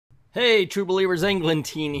Hey, True Believers,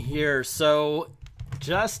 Englandine here. So,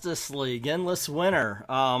 Justice League, Endless Winter.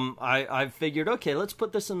 I figured, okay, let's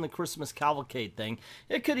put this in the Christmas Cavalcade thing.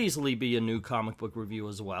 It could easily be a new comic book review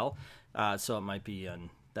as well, so it might be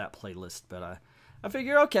on that playlist. But I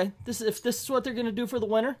figure, okay, if this is what they're going to do for the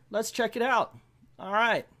winter, let's check it out. All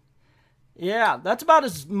right. Yeah, that's about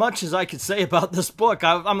as much as I could say about this book.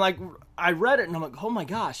 I'm like, I read it and I'm like, oh my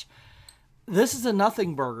gosh, this is a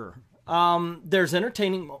nothing burger. There's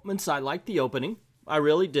entertaining moments. I like the opening. I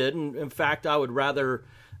really did. And in fact, I would rather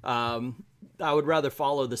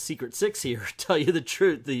follow the Secret Six here, tell you the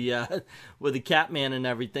truth, with the Catman and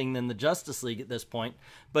everything than the Justice League at this point.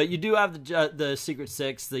 But you do have the Secret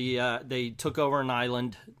Six. They took over an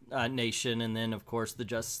island nation, and then of course the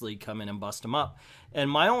Justice League come in and bust them up. And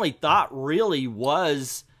my only thought really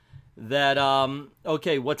was that,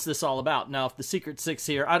 okay, what's this all about? Now, if the Secret Six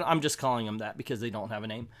here, I'm just calling them that because they don't have a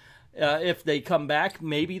name. If they come back,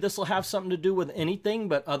 maybe this will have something to do with anything,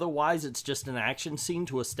 but otherwise it's just an action scene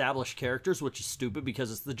to establish characters, which is stupid because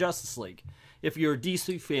it's the Justice League. If you're a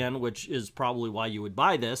DC fan, which is probably why you would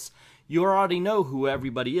buy this, you already know who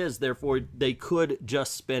everybody is, therefore they could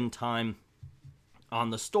just spend time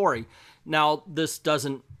on the story. Now, this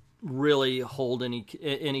doesn't really hold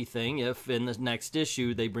anything if in the next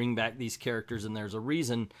issue they bring back these characters and there's a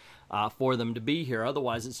reason for them to be here.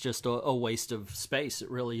 Otherwise, it's just a waste of space. It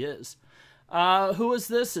really is. Who is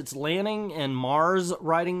this? It's Lanning and Mars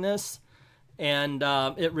writing this, and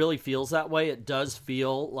it really feels that way. It does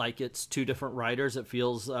feel like it's two different writers. It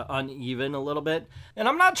feels uneven a little bit, and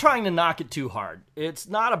I'm not trying to knock it too hard. It's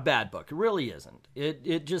not a bad book. It really isn't.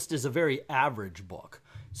 It just is a very average book.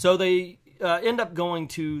 So they end up going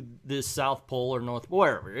to the South Pole or North,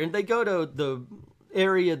 wherever, and they go to the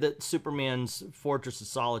area that Superman's Fortress of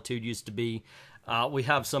Solitude used to be. We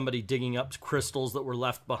have somebody digging up crystals that were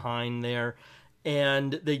left behind there,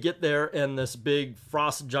 and they get there, and this big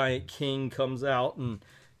frost giant king comes out and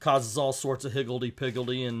causes all sorts of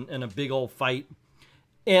higgledy-piggledy and a big old fight.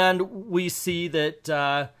 And we see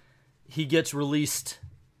that he gets released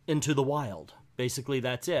into the wild. Basically,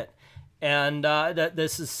 that's it. And that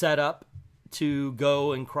this is set up to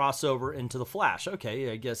go and cross over into the Flash. Okay,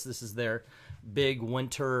 I guess this is their big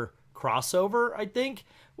winter crossover, I think,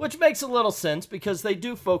 which makes a little sense because they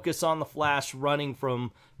do focus on the Flash running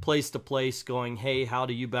from place to place going, hey, how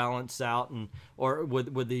do you balance out? And or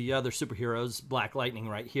with the other superheroes, Black Lightning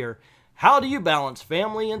right here, how do you balance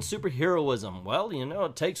family and superheroism? Well, you know,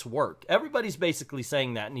 it takes work. Everybody's basically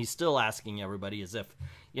saying that, and he's still asking everybody as if,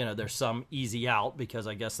 you know, there's some easy out, because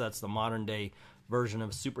I guess that's the modern day version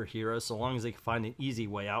of superheroes. So long as they can find an easy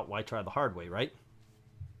way out, why try the hard way, right?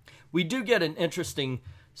 We do get an interesting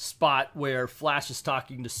spot where Flash is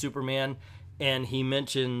talking to Superman, and he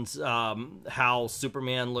mentions how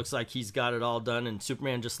Superman looks like he's got it all done, and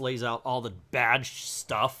Superman just lays out all the bad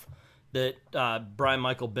stuff that Brian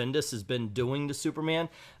Michael Bendis has been doing to Superman,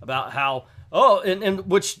 about how, and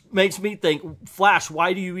which makes me think, Flash,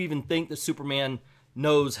 why do you even think that Superman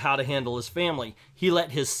knows how to handle his family? He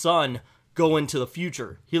let his son go into the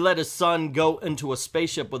future. He let his son go into a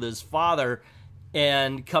spaceship with his father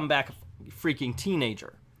and come back a freaking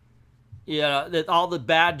teenager. Yeah, that all the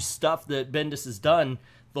bad stuff that Bendis has done,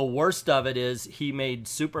 the worst of it is he made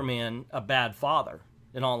Superman a bad father,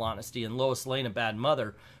 in all honesty, and Lois Lane a bad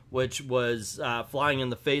mother, which was flying in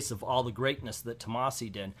the face of all the greatness that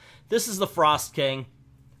Tomasi did. This is the Frost King.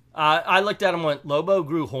 I looked at him and went, Lobo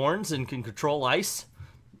grew horns and can control ice?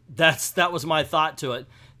 That was my thought to it.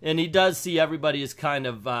 And he does see everybody as kind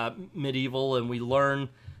of medieval, and we learn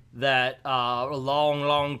that a long,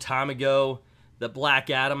 long time ago that Black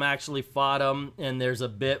Adam actually fought him, and there's a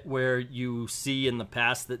bit where you see in the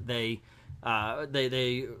past that they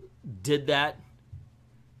did that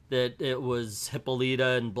it was Hippolyta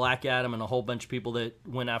and Black Adam and a whole bunch of people that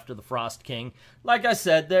went after the Frost King. Like I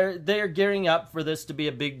said, they're gearing up for this to be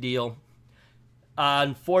a big deal.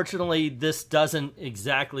 Unfortunately, this doesn't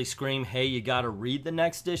exactly scream, hey, you got to read the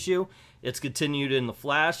next issue. It's continued in The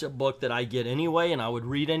Flash, a book that I get anyway and I would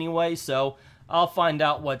read anyway, so I'll find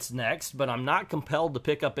out what's next, but I'm not compelled to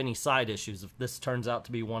pick up any side issues if this turns out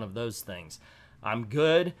to be one of those things. I'm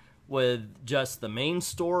good with just the main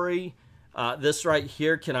story. This right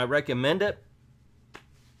here, can I recommend it?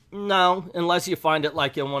 No, unless you find it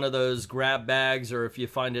like in one of those grab bags, or if you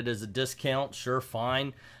find it as a discount, sure,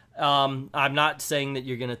 fine. I'm not saying that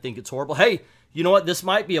you're going to think it's horrible. Hey, you know what? This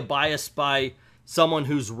might be a bias by someone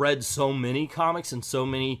who's read so many comics and so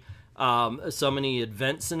many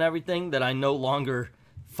events and everything that I no longer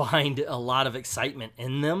find a lot of excitement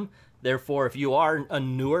in them. Therefore, if you are a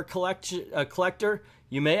newer collector,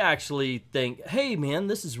 you may actually think, hey man,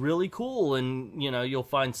 this is really cool, and you know, you'll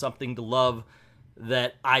find something to love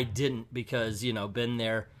that I didn't, because, you know, been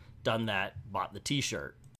there, done that, bought the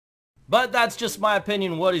t-shirt. But that's just my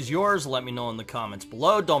opinion. What is yours? Let me know in the comments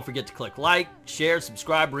below. Don't forget to click like, share,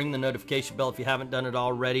 subscribe, ring the notification bell if you haven't done it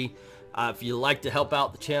already. If you'd like to help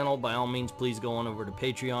out the channel, by all means, please go on over to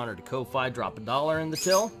Patreon or to Ko-Fi, drop $1 in the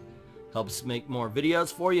till. Helps make more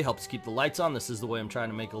videos for you, helps keep the lights on. This is the way I'm trying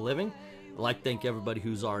to make a living. I'd like to thank everybody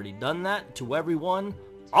who's already done that. To everyone,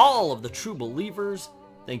 all of the true believers,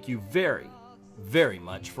 thank you very, very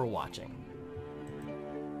much for watching.